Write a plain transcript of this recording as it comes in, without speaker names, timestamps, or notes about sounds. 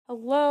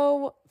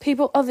Hello,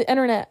 people of the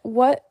internet.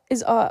 What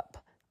is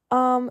up?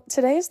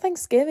 Today is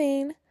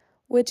Thanksgiving,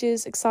 which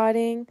is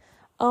exciting.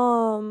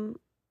 Um,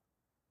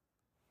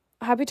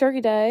 Happy Turkey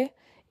Day.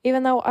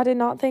 Even though I did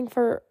not think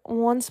for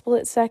one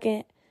split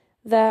second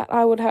that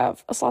I would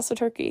have a slice of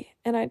turkey,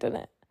 and I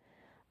didn't.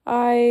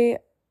 I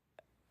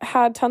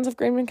had tons of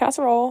green bean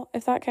casserole,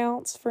 if that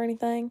counts for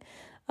anything.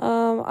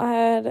 I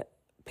had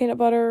peanut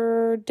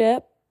butter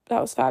dip.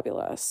 That was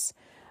fabulous.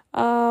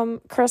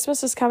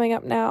 Christmas is coming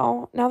up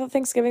now. Now that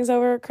Thanksgiving's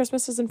over,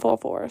 Christmas is in full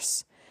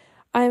force.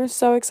 I am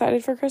so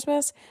excited for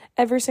Christmas.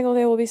 Every single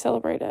day will be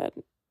celebrated.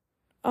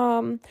 I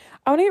want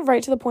to get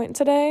right to the point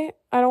today.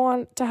 I don't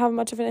want to have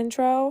much of an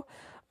intro,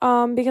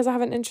 because I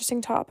have an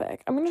interesting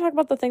topic. I'm going to talk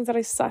about the things that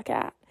I suck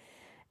at.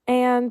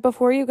 And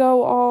before you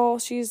go,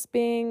 she's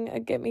being a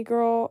pick me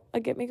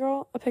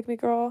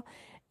girl,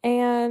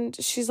 and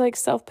she's like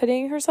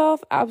self-pitying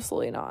herself.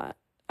 Absolutely not.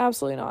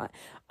 Absolutely not.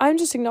 I'm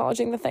just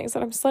acknowledging the things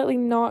that I'm slightly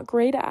not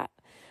great at.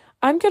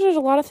 I'm good at a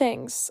lot of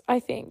things, I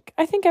think.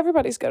 I think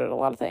everybody's good at a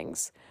lot of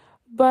things.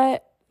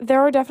 But there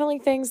are definitely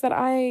things that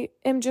I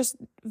am just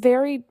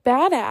very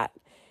bad at.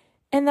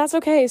 And that's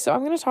okay. So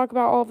I'm going to talk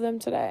about all of them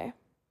today.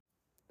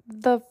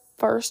 The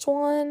first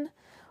one,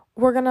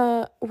 we're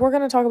gonna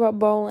talk about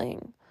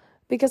bowling.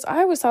 Because I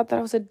always thought that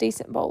I was a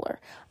decent bowler.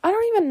 I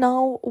don't even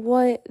know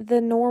what the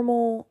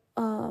normal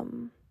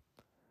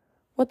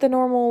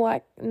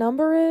like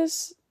number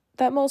is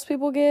that most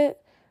people get,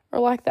 or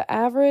like the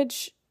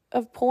average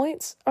of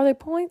points. Are they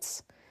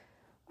points?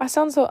 I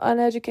sound so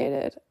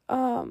uneducated.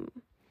 I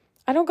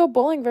don't go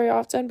bowling very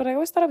often, but I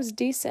always thought I was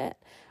decent.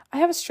 I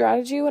have a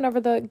strategy whenever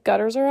the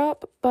gutters are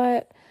up,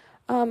 but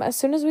as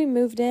soon as we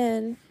moved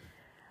in,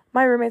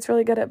 my roommate's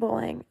really good at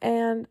bowling,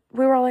 and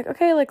we were all like,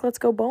 okay, like, let's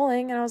go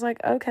bowling, and I was like,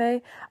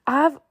 okay.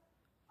 I've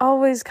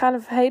always kind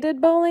of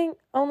hated bowling,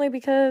 only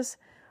because,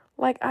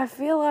 like, I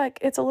feel like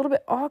it's a little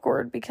bit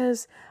awkward,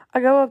 because I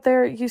go up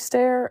there, you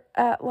stare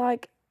at,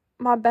 like,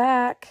 my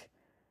back,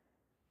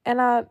 and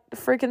I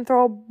freaking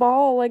throw a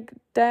ball, like,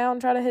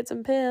 down, try to hit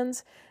some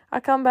pins.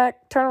 I come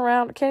back, turn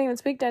around, can't even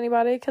speak to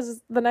anybody,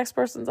 because the next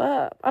person's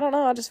up. I don't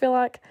know, I just feel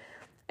like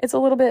it's a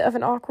little bit of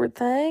an awkward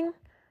thing.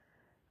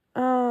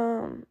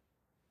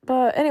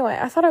 But anyway,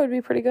 I thought I would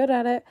be pretty good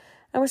at it.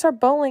 And we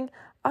start bowling.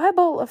 I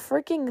bowl a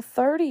freaking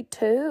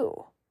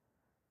 32.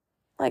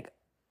 Like,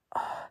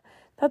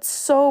 that's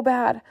so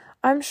bad.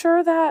 I'm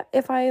sure that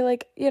if I,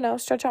 like,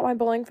 stretch out my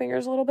bowling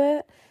fingers a little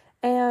bit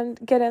and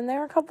get in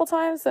there a couple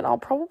times, then I'll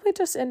probably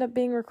just end up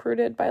being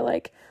recruited by,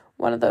 like,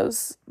 one of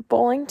those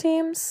bowling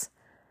teams.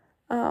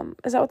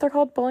 Is that what they're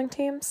called? Bowling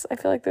teams? I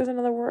feel like there's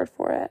another word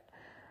for it.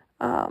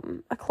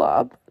 A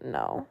club?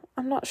 No,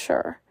 I'm not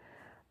sure.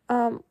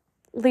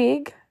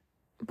 League?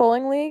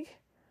 Bowling league?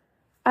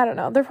 I don't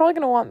know. They're probably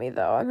going to want me,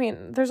 though. I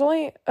mean, there's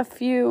only a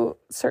few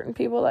certain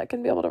people that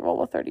can be able to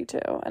roll a 32,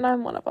 and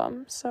I'm one of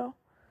them, so.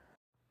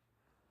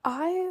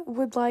 I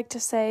would like to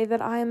say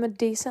that I am a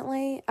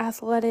decently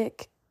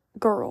athletic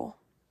girl.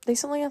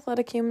 Decently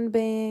athletic human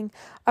being.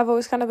 I've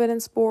always kind of been in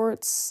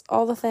sports,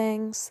 all the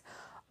things,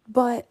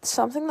 but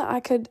something that I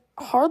could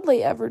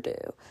hardly ever do,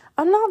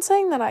 I'm not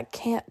saying that I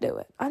can't do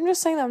it, I'm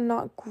just saying that I'm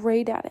not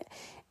great at it,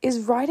 is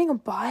riding a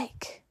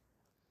bike.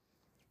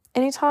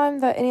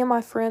 Anytime that any of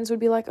my friends would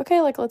be like, okay,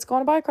 like, let's go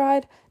on a bike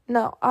ride.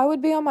 No, I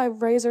would be on my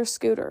Razor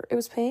scooter. It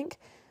was pink.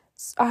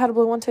 I had a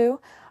blue one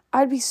too.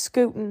 I'd be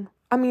scooting.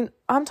 I mean,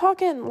 I'm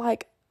talking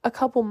like a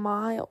couple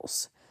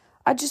miles.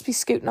 I'd just be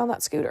scooting on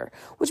that scooter,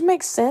 which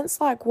makes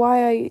sense, like,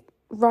 why I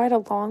ride a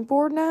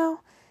longboard now.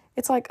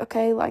 It's like,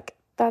 okay, like,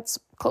 that's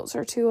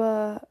closer to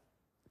a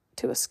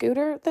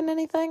scooter than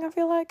anything, I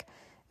feel like.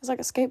 It's like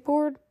a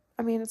skateboard.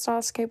 I mean, it's not a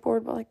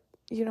skateboard, but, like,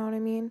 you know what I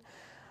mean?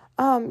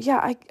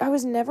 Yeah, I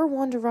was never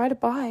one to ride a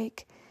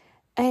bike,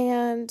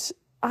 and,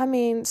 I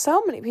mean,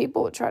 so many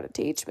people would try to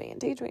teach me,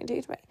 and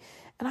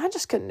I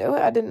just couldn't do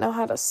it. I didn't know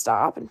how to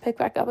stop and pick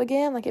back up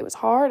again. Like, it was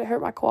hard. It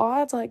hurt my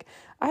quads. Like,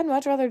 I'd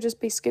much rather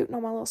just be scooting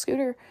on my little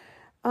scooter,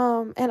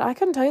 and I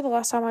couldn't tell you the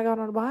last time I got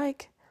on a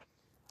bike.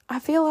 I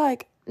feel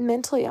like,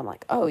 mentally, I'm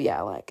like, oh,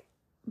 yeah, like,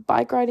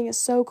 bike riding is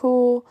so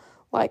cool.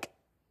 Like,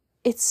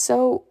 it's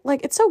so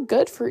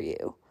good for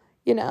you,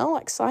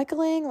 like,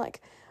 cycling,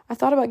 like, I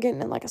thought about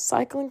getting in, like, a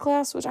cycling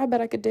class, which I bet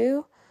I could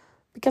do,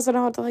 because I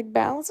don't have to, like,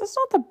 balance. It's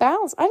not the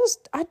balance.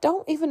 I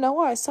don't even know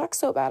why I suck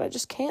so bad. I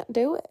just can't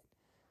do it.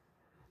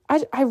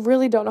 I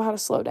really don't know how to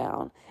slow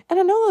down. And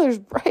I know there's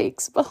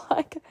breaks, but,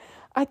 like,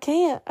 I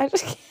can't. I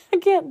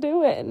can't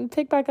do it and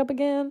pick back up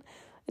again.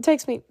 It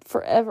takes me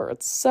forever.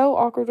 It's so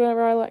awkward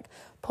whenever I, like,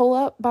 pull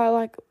up by,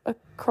 like, a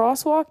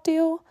crosswalk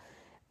deal,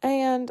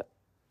 and,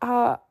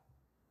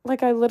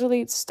 like, I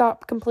literally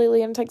stop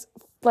completely, and it takes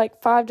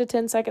like 5 to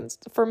 10 seconds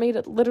for me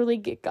to literally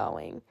get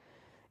going.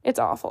 It's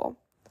awful.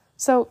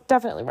 So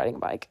definitely riding a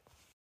bike.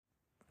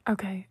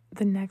 Okay,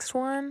 the next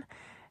one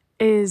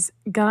is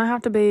gonna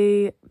have to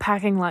be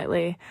packing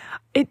lightly.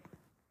 It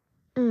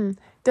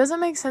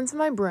doesn't make sense in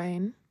my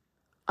brain.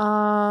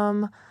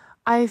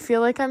 I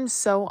feel like I'm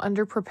so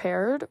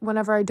underprepared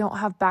whenever I don't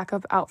have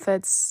backup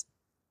outfits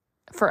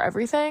for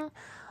everything.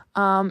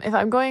 If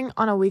I'm going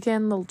on a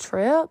weekend little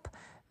trip,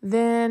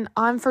 then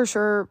I'm for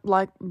sure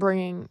like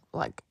bringing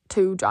like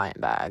 2 giant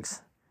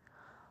bags.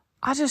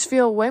 I just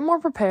feel way more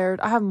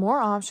prepared. I have more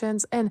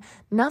options, and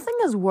nothing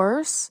is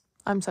worse.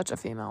 I'm such a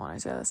female when I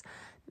say this.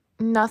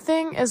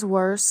 Nothing is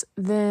worse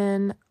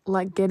than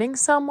like getting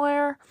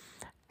somewhere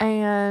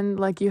and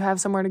like you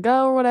have somewhere to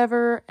go or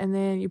whatever, and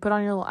then you put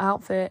on your little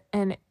outfit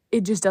and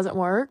it just doesn't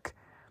work,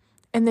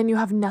 and then you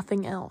have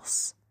nothing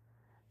else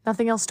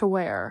to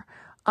wear.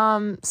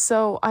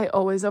 So I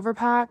always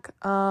overpack.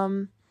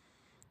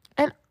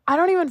 And I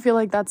don't even feel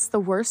like that's the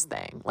worst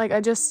thing. Like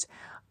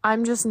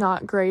I'm just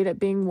not great at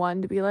being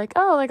one to be like,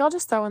 oh, like I'll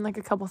just throw in like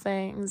a couple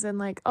things and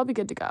like I'll be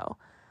good to go.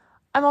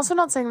 I'm also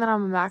not saying that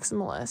I'm a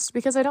maximalist,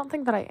 because I don't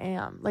think that I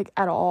am, like,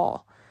 at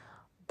all.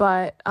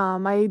 But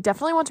I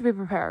definitely want to be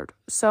prepared.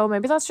 So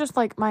maybe that's just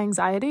like my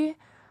anxiety.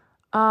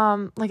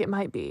 Like it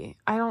might be.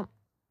 I'm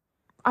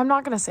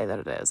not going to say that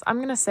it is. I'm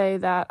going to say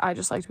that I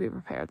just like to be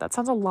prepared. That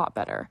sounds a lot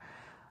better.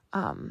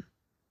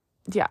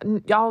 Yeah,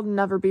 y'all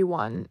never be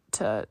one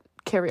to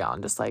carry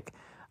on just like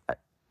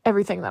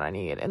everything that I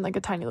need in like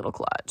a tiny little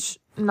clutch.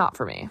 Not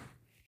for me.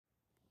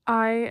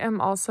 I am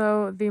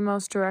also the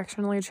most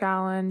directionally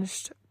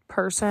challenged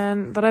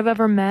person that I've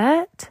ever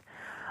met.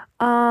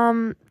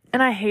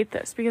 And I hate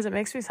this because it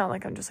makes me sound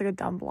like I'm just like a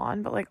dumb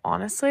blonde, but like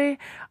honestly,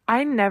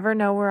 I never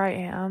know where I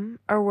am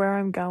or where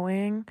I'm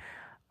going.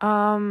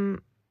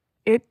 I'm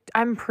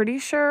pretty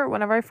sure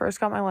whenever I first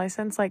got my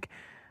license, like,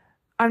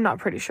 I'm not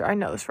pretty sure, I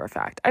know this for a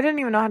fact, I didn't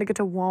even know how to get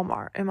to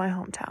Walmart in my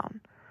hometown.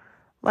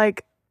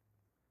 Like,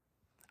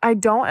 I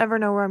don't ever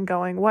know where I'm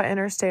going, what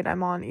interstate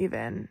I'm on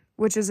even,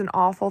 which is an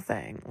awful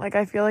thing. Like,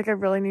 I feel like I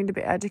really need to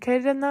be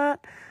educated in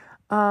that.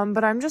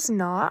 But I'm just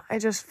not. I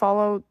just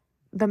follow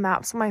the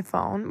maps on my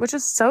phone, which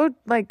is so,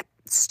 like,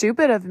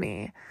 stupid of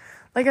me.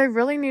 Like, I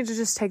really need to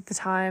just take the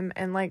time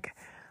and, like,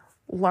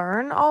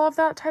 learn all of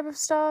that type of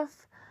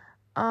stuff.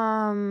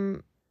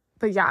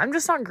 But yeah, I'm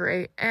just not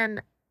great,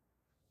 and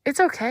it's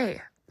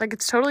okay. Like,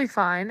 it's totally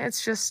fine.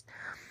 It's just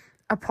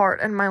a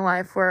part in my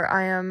life where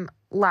I am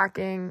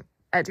lacking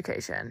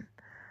education.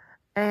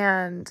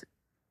 And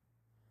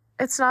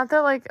it's not that,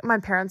 like, my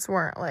parents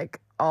weren't,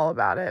 like, all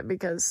about it,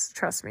 because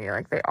trust me,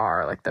 like, they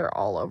are, like, they're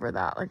all over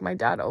that. Like, my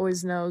dad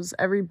always knows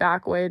every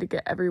back way to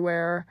get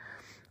everywhere,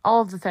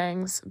 all of the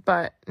things.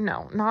 But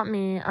no, not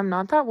me. I'm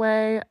not that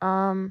way.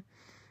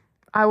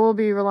 I will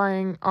be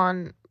relying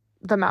on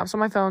the maps on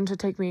my phone to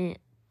take me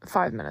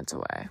 5 minutes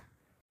away.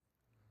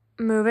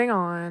 Moving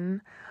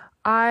on,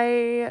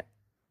 I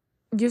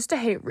used to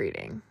hate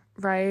reading,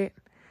 right?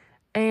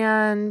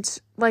 And,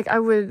 like,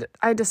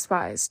 I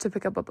despise to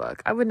pick up a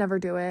book. I would never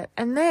do it.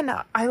 And then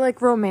I,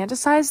 like,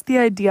 romanticized the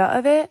idea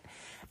of it.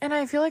 And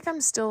I feel like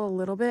I'm still a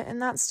little bit in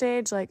that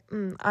stage. Like,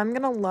 I'm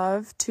gonna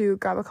love to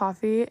grab a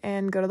coffee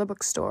and go to the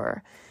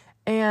bookstore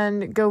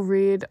and go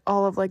read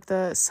all of, like,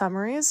 the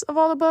summaries of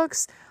all the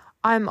books.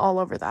 I'm all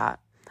over that.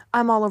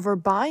 I'm all over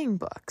buying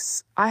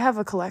books. I have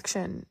a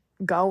collection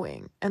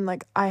going, and,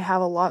 like, I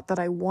have a lot that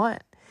I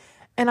want.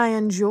 And I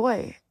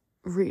enjoy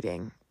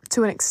reading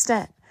to an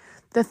extent.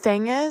 The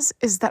thing is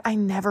that I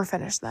never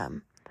finish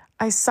them.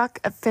 I suck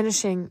at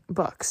finishing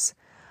books.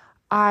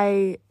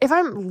 If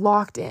I'm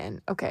locked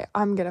in, okay,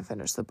 I'm gonna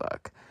finish the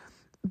book.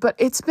 But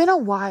it's been a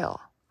while.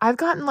 I've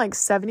gotten like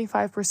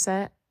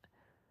 75%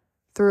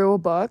 through a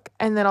book,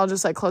 and then I'll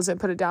just like close it,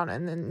 put it down,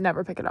 and then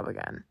never pick it up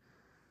again.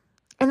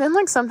 And then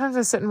like sometimes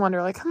I sit and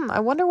wonder, like, I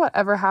wonder what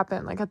ever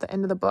happened like at the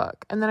end of the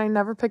book, and then I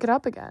never pick it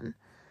up again.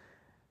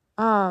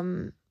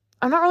 I'm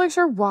not really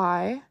sure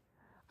why.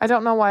 I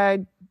don't know why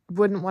I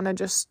wouldn't want to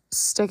just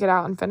stick it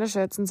out and finish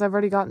it, since I've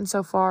already gotten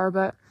so far.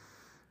 But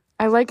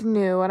I like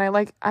new, and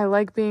I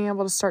like being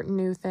able to start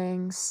new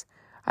things.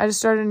 I just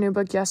started a new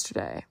book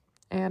yesterday,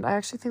 and I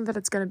actually think that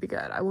it's going to be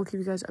good. I will keep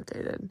you guys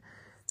updated.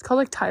 It's called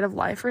like Tide of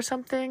Life or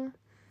something.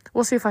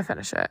 We'll see if I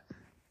finish it.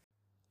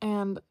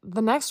 And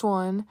the next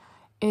one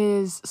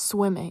is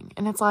swimming.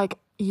 And it's like,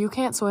 you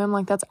can't swim,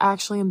 like, that's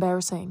actually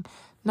embarrassing.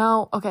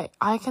 No, okay,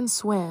 I can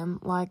swim.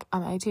 Like,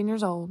 I'm 18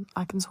 years old.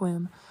 I can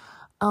swim.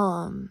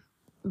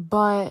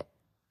 But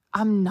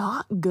I'm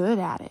not good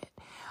at it.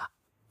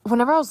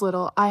 Whenever I was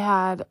little, I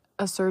had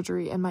a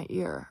surgery in my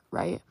ear,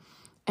 right?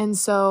 And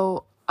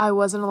so I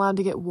wasn't allowed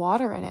to get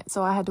water in it.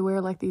 So I had to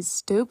wear like these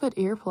stupid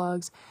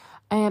earplugs,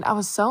 and I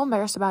was so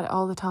embarrassed about it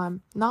all the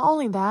time. Not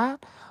only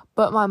that,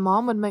 but my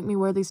mom would make me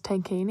wear these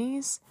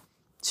tankinis.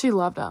 She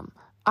loved them.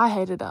 I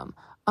hated them.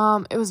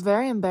 It was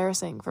very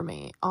embarrassing for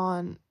me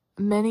on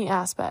many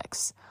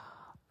aspects.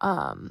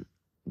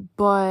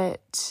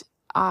 But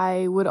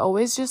I would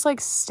always just like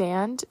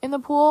stand in the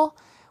pool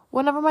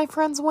whenever my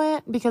friends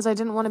went, because I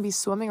didn't want to be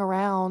swimming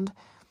around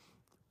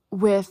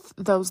with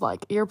those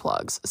like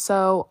earplugs.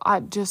 So I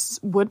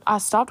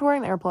stopped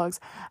wearing the earplugs,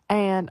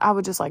 and I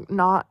would just like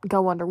not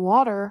go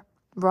underwater,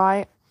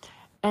 right?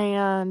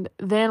 And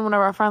then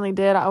whenever I finally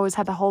did, I always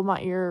had to hold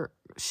my ear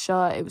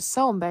shut. It was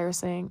so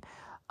embarrassing.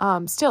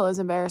 Still is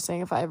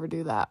embarrassing if I ever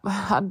do that,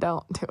 but I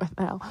don't do it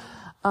now.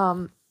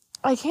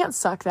 I can't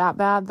suck that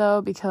bad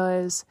though,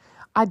 because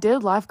I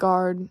did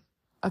lifeguard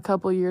a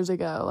couple years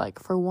ago, like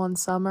for one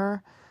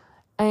summer.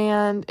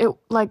 And it,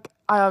 like,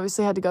 I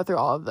obviously had to go through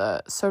all of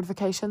the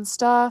certification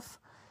stuff.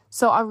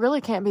 So I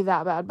really can't be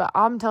that bad. But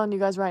I'm telling you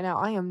guys right now,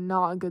 I am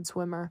not a good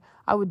swimmer.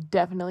 I would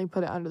definitely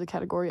put it under the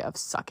category of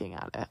sucking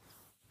at it.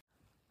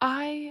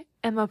 I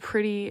am a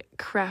pretty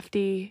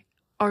crafty,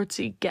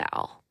 artsy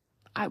gal,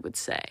 I would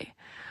say.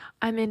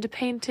 I'm into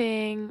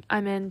painting,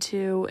 I'm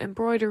into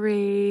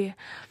embroidery,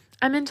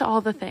 I'm into all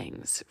the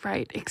things,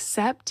 right?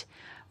 Except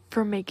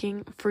for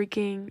making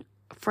freaking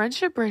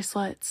friendship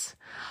bracelets.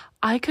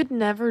 I could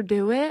never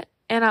do it,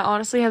 and I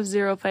honestly have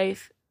zero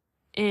faith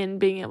in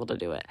being able to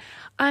do it.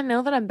 I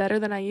know that I'm better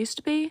than I used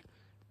to be,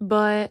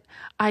 but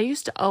I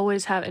used to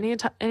always have,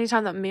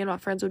 anytime that me and my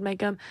friends would make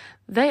them,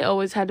 they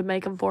always had to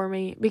make them for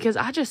me because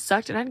I just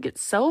sucked and I'd get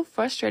so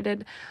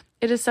frustrated.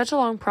 It is such a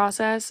long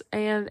process,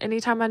 and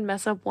anytime I'd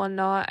mess up one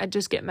knot, I'd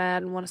just get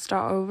mad and want to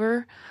start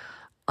over.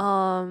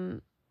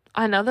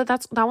 I know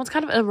that one's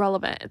kind of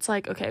irrelevant. It's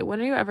like, okay,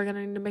 when are you ever going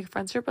to need to make a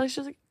friendship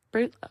bracelet?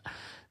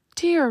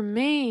 Dear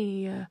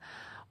me.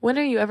 When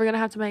are you ever going to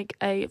have to make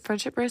a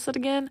friendship bracelet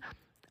again?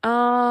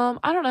 I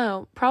don't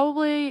know.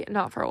 Probably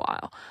not for a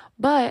while.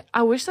 But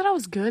I wish that I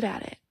was good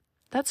at it.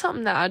 That's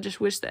something that I just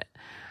wish that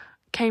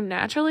came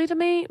naturally to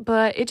me,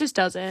 but it just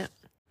doesn't.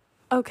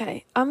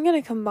 Okay, I'm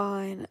going to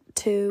combine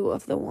two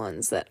of the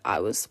ones that I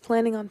was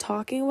planning on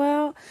talking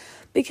about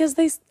because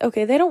they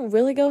don't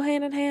really go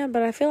hand in hand,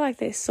 but I feel like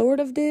they sort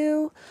of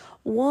do.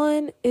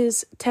 One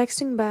is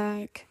texting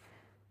back.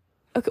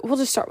 Okay, we'll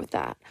just start with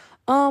that.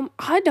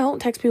 I don't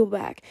text people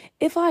back.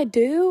 If I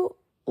do,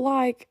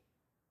 like,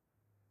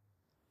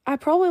 I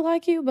probably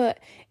like you, but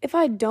if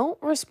I don't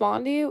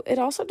respond to you, it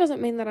also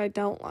doesn't mean that I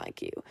don't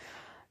like you.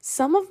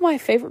 Some of my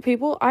favorite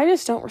people, I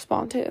just don't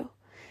respond to.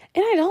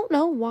 And I don't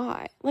know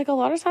why. Like, a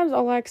lot of times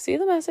I'll, like, see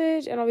the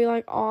message and I'll be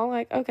like, oh,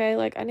 like, okay,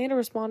 like, I need to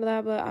respond to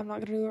that, but I'm not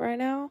going to do it right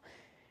now.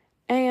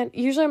 And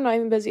usually I'm not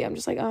even busy. I'm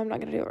just like, oh, I'm not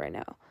going to do it right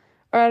now.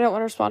 Or I don't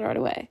want to respond right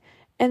away.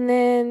 And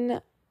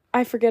then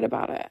I forget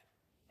about it.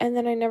 And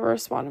then I never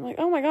respond. I'm like,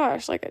 oh my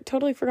gosh, like, I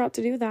totally forgot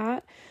to do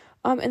that.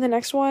 And the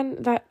next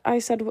one that I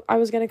said I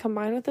was going to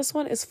combine with this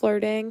one is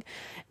flirting.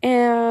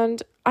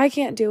 And I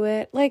can't do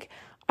it. Like,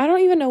 I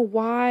don't even know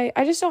why.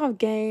 I just don't have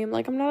game.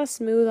 Like, I'm not a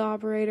smooth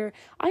operator.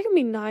 I can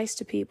be nice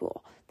to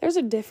people. There's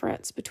a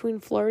difference between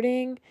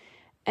flirting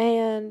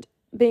and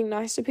being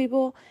nice to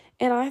people.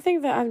 And I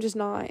think that I'm just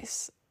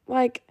nice.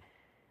 Like,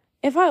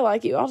 if I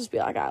like you, I'll just be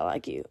like, I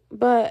like you.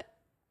 But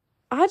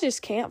I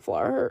just can't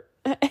flirt.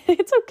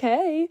 It's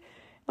okay.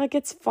 Like,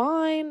 it's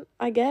fine,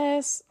 I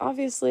guess.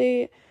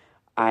 Obviously,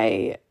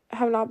 I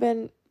have not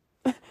been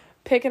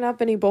picking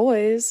up any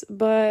boys,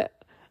 but,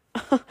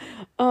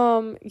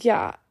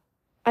 yeah.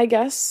 I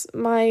guess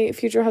my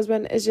future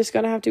husband is just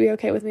going to have to be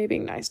okay with me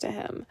being nice to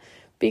him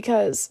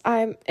because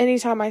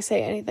anytime I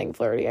say anything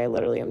flirty, I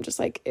literally am just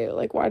like, ew,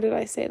 like, why did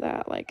I say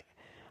that? Like,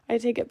 I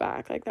take it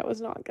back. Like, that was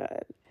not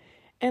good.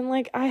 And,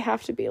 like, I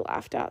have to be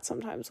laughed at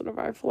sometimes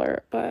whenever I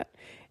flirt, but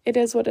it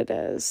is what it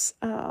is.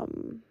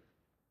 Gosh,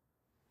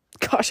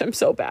 I'm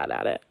so bad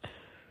at it.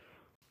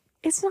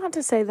 It's not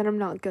to say that I'm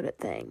not good at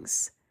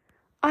things.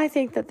 I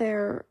think that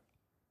there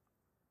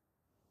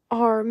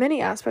are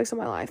many aspects of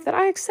my life that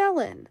I excel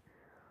in.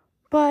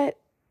 But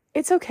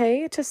it's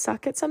okay to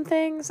suck at some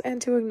things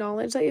and to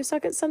acknowledge that you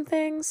suck at some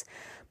things.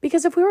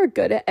 Because if we were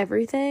good at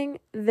everything,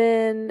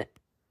 then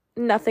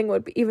nothing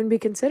would even be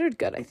considered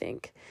good, I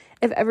think.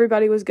 If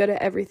everybody was good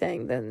at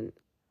everything, then,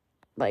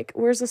 like,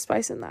 where's the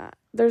spice in that?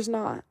 There's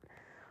not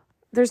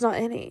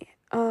any.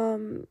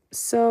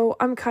 So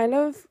I'm kind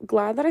of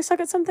glad that I suck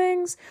at some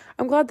things.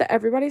 I'm glad that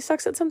everybody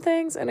sucks at some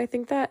things. And I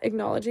think that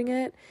acknowledging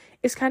it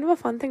is kind of a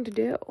fun thing to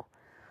do.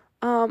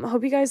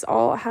 Hope you guys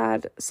all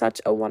had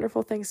such a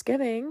wonderful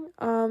Thanksgiving.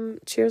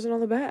 Cheers and all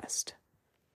the best.